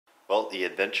Well, the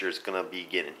adventure is going to be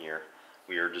beginning here.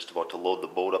 We are just about to load the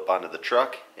boat up onto the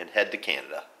truck and head to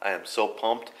Canada. I am so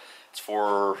pumped.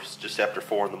 It's just after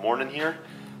 4 in the morning here,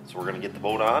 so we're going to get the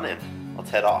boat on and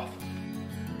let's head off.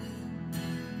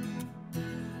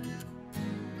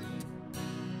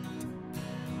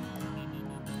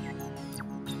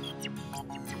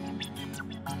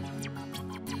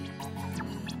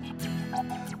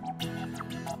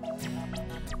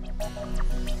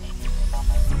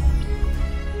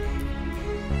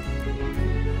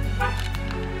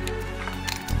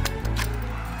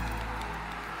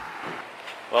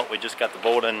 Well, we just got the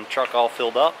boat and truck all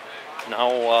filled up.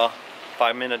 Now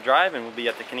 5-minute drive and we'll be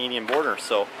at the Canadian border.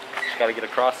 So just got to get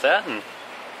across that and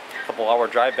a couple hour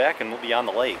drive back and we'll be on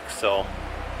the lake. So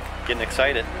getting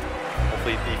excited.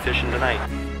 Hopefully be fishing tonight.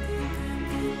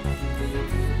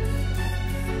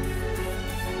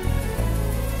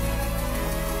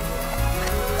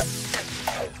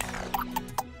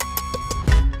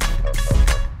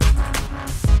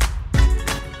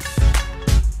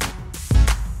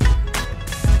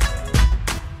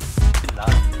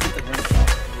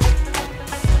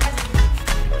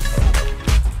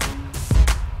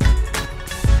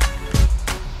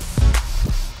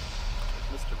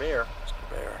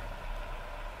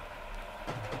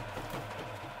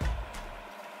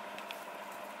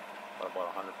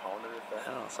 About 100 pounder, if that?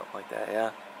 I don't know, something like that,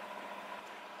 yeah.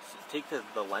 Take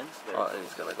the lens there. Oh,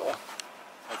 he's gonna go.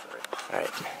 That's alright.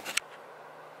 Alright.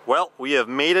 Well, we have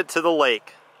made it to the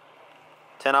lake.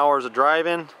 10 hours of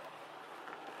driving,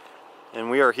 and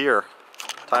we are here.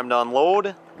 Time to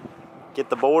unload, get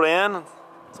the boat in.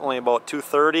 It's only about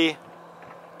 2:30.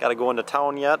 Got to go into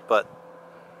town yet, but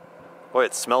boy,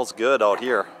 it smells good out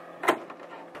here.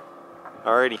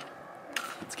 Alrighty,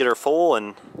 let's get her full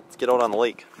and let's get out on the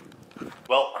lake.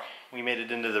 Well, we made it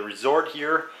into the resort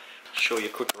here. Show you a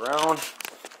quick around.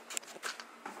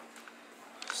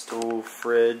 Stove,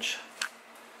 fridge,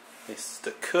 places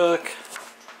to cook.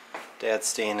 Dad's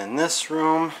staying in this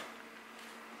room.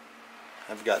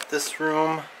 I've got this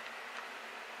room.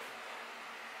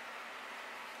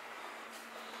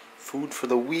 Food for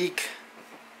the week.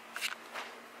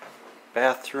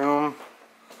 Bathroom.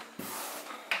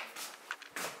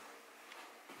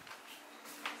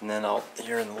 And then out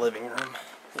here in the living room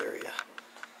area.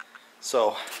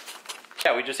 So,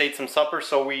 yeah, we just ate some supper,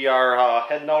 so we are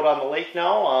heading out on the lake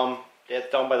now.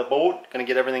 Dad's down by the boat, gonna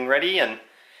get everything ready and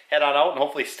head on out and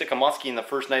hopefully stick a muskie in the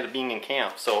first night of being in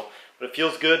camp. So, but it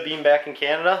feels good being back in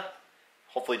Canada.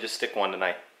 Hopefully just stick one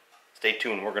tonight. Stay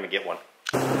tuned, we're gonna get one.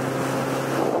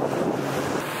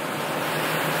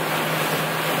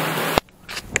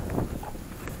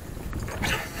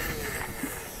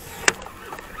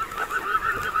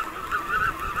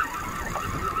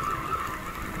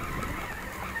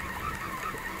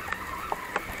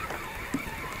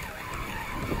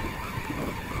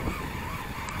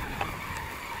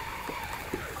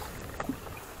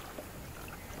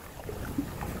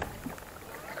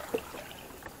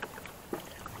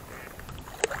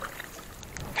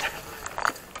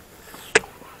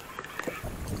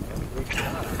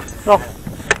 No,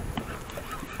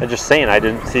 I'm just saying I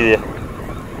didn't see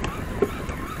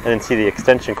the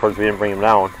extension cords. We didn't bring them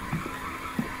down.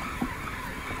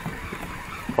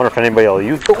 Wonder if anybody will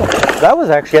use. Oh, that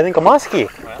was actually, I think, a muskie.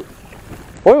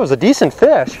 Boy, it was a decent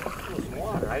fish.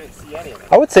 I didn't see any of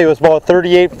it. I would say it was about a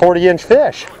 38, 40-inch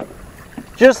fish.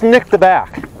 Just nicked the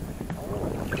back.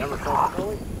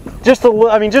 Just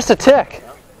a tick.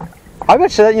 I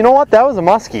bet you that. You know what? That was a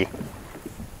muskie.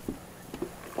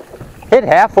 Hit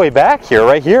halfway back here,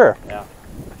 right here. Yeah.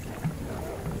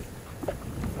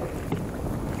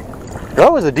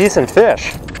 That was a decent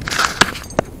fish.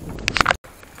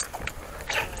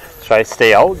 Should I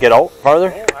stay out? Get out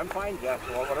farther? Oh, I'm fine, Jeff.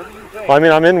 Well, whatever you say. Well, I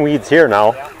mean, I'm in weeds here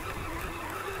now. Yeah.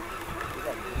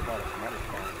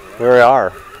 Here we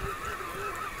are.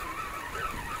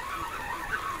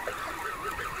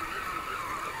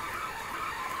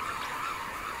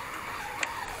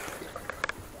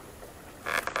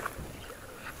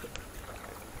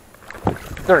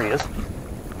 There he is.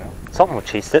 Something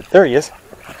chased it. There he is.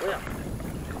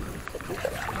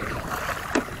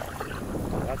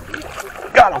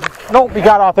 Got him. Nope, he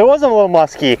got off. It wasn't a little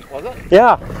muskie. Was it?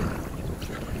 Yeah.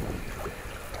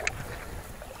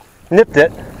 Nipped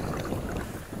it.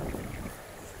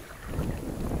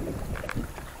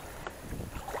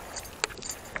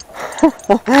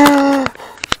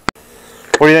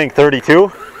 What do you think,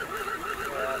 32?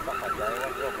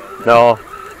 No.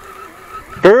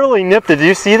 Barely nipped it. Did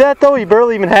you see that though? He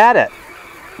barely even had it.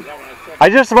 I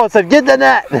just about said, get the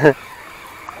net.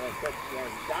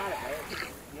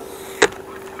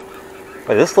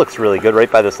 But this looks really good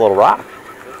right by this little rock.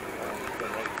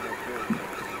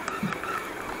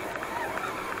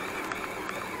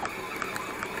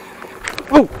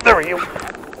 There we go.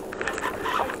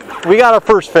 We got our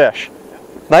first fish.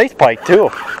 Nice pike too.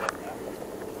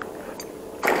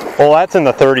 Well, that's in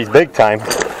the 30s big time.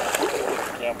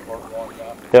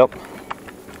 Yep.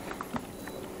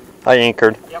 I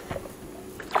anchored. Yep.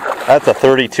 That's a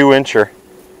 32 incher.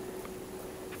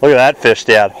 Look at that fish,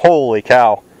 Dad. Holy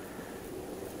cow.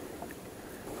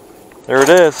 There it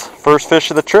is. First fish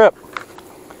of the trip.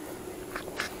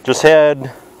 Just had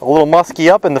a little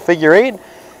muskie up in the figure 8. And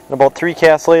about 3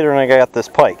 casts later and I got this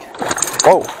pike.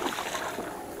 Whoa.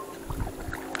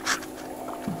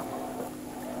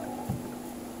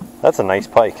 That's a nice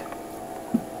pike.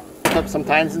 Up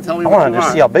sometimes until we I want to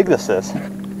just see how big this is.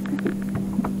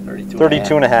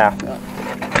 32 and a half. Yeah.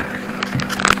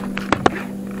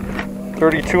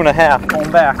 32 and a half.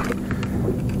 Going back.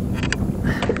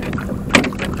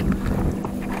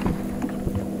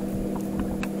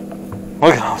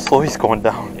 Look at how slow he's going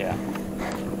down. Yeah.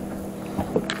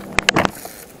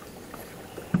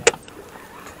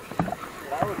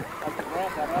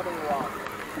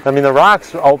 I mean, the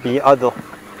rocks will be the other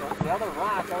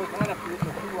rock, I was trying to put the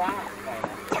 2 rocks.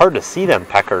 It's hard to see them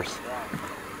peckers.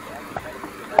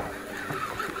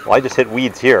 Well, I just hit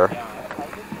weeds here.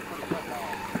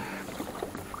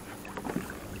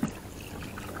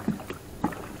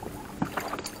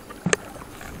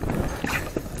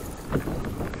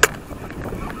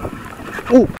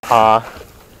 Ooh.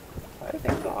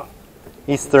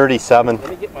 He's 37. Let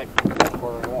me get my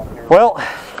Well,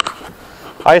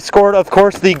 I scored, of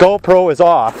course, the GoPro is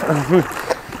off.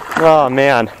 Oh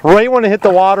man, right when it hit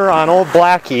the water on old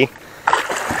Blackie,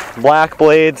 black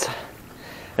blades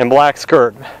and black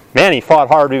skirt. Man, he fought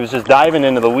hard. He was just diving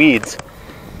into the weeds.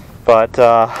 But,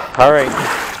 all right.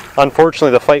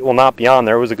 Unfortunately, the fight will not be on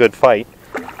there. It was a good fight.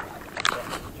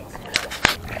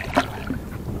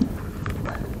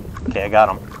 Okay, I got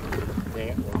him.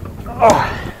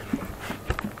 Oh.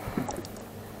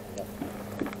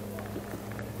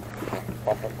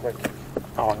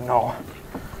 Oh no.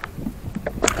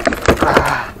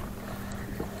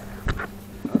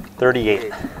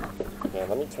 38. Yeah,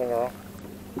 let me turn her off.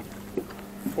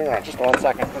 Hang on, just 1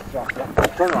 second.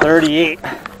 Turn her off. 38.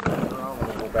 Let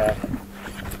me go back.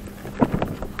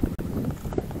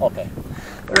 Okay.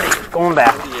 38. Going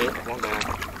back. 38. Going back.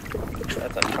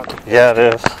 That's a chunky. Yeah, it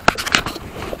is.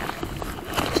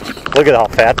 Look at how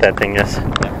fat that thing is.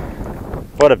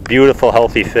 What a beautiful,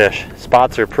 healthy fish.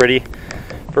 Spots are pretty.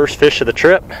 First fish of the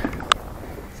trip.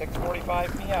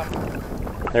 6:45 p.m.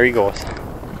 There he goes.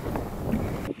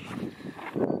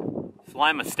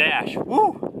 Fly mustache.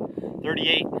 Woo!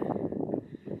 38.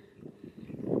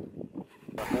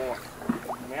 I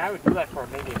mean, I would do that for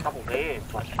maybe a couple days,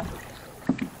 but...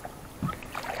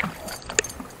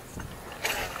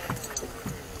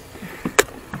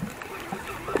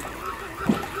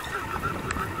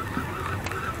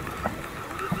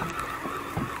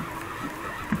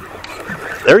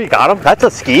 There you got him. That's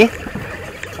a ski.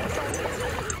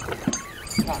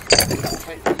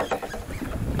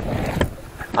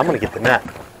 I'm gonna get the net.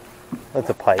 That's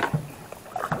a pike.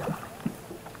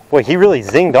 Boy, he really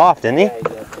zinged off, didn't he? Yeah, he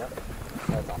did, yeah.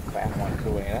 That's a fat one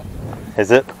too, ain't it?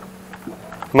 Is it?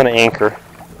 I'm gonna anchor.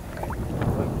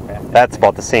 That's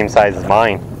about the same size as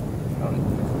mine.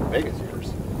 How big is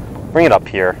yours? Bring it up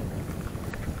here.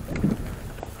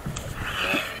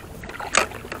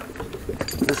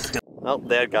 This is gonna... Oh,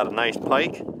 Dad got a nice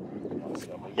pike.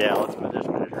 Yeah, let's measure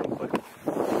real quick.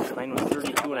 Mine was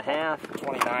 32 and a half.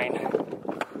 29.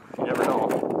 You never know.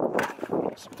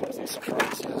 Sometimes they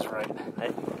surprise you, that's right.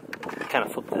 I kind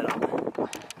of flipped that up.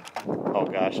 Oh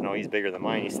gosh, no, he's bigger than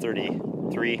mine. He's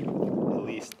 33 at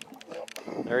least.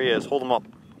 There he is. Hold him up.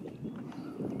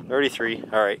 33.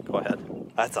 All right, go ahead.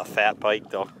 That's a fat pike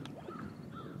though.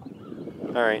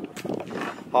 All right,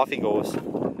 off he goes.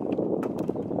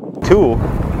 2,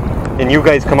 and you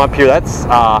guys come up here. That's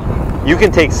you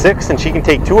can take 6 and she can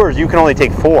take 2, or you can only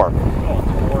take 4.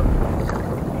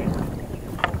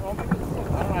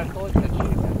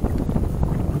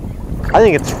 I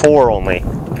think it's 4 only.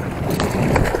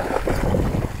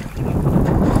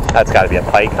 That's got to be a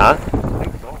pike, huh? I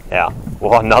think so. Yeah.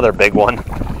 Well, another big one. Not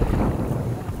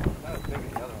as big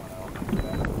as the other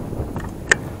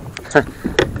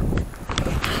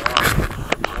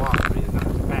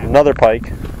one. Another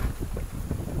pike.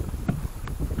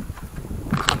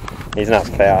 He's not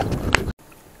fat. I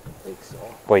think so.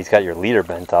 Boy, he's got your leader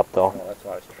bent up though. Oh, that's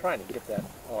why I was trying to get that.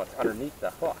 Oh, it's underneath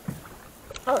the hook.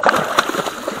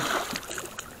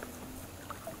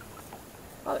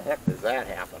 How the heck does that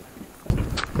happen?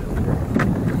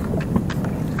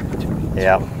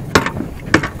 Yeah.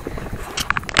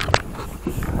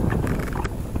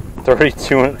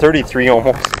 32, 33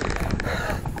 almost.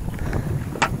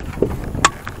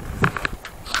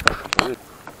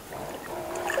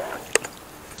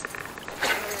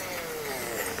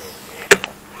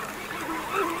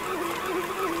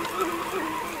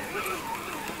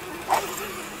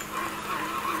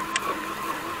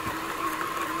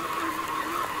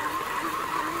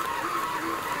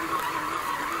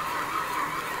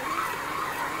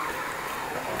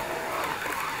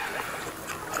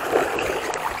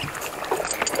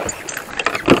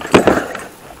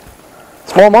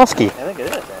 Small muskie. I think it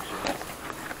is, actually.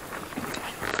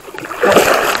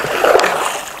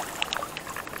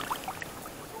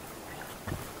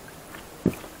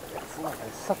 It's not going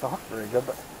to set the hook very good,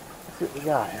 but let's see what we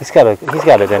got here. He's got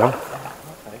it in him.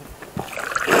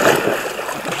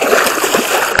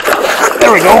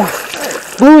 There we go.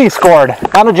 Bluey scored.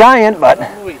 Not a giant, but.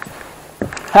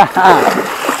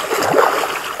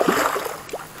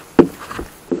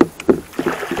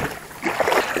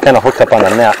 Kind of hooked up on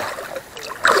the net.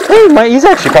 Hey, he's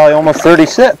actually probably almost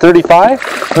 36, 35,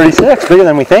 36, bigger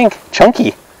than we think.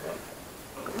 Chunky.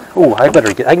 Ooh, I can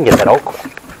get that out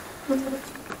quick.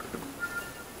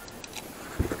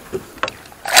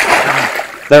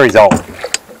 There he's out.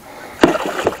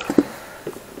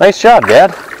 Nice job,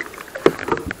 Dad.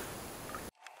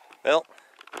 Well,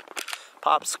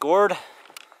 Pop scored.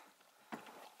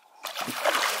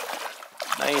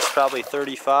 Nice, probably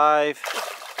 35.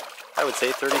 I would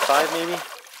say 35 maybe.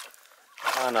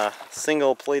 On a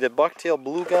single plated bucktail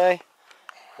blue guy.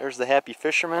 There's the happy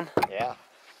fisherman. Yeah.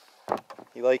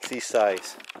 He likes these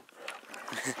size.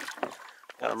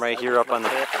 Got him right here up on the...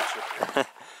 A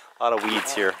lot of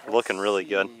weeds here. Looking really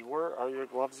good. Where are your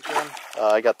gloves again?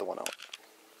 I got the one out.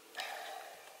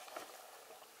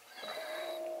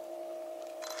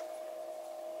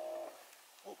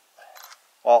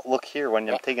 Well, look here when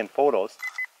I'm taking photos.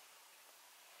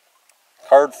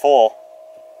 Card full.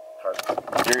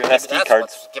 Your SD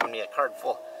cards. Giving me a card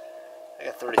full. I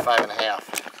got 35 and a half.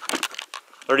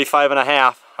 35 and a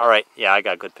half. All right. Yeah, I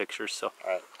got good pictures. So.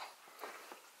 All right.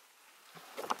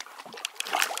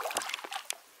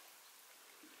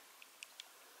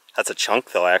 That's a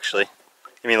chunk, though. Actually.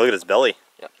 I mean, look at his belly.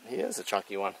 Yep, he is a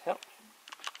chunky one. Yep.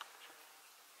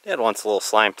 Dad wants a little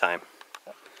slime time.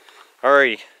 Yep.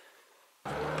 Alrighty.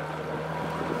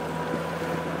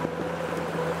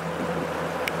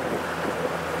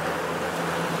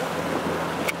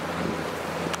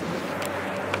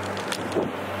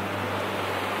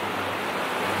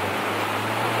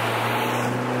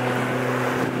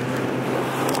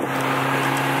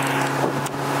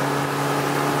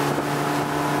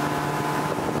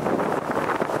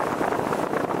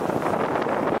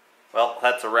 Well,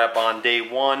 that's a wrap on day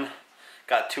one.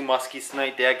 Got 2 muskies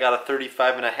tonight. Dad got a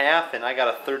 35 and a half, and I got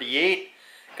a 38.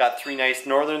 Got 3 nice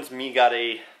northerns. Me got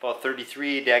about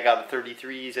 33. Dad got a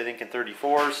 33s, I think, and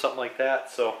 34s, something like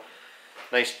that. So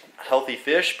nice, healthy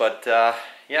fish. But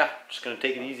yeah, just gonna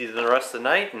take it easy the rest of the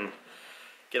night and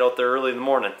get out there early in the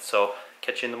morning. So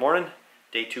catch you in the morning.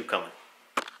 Day 2 coming.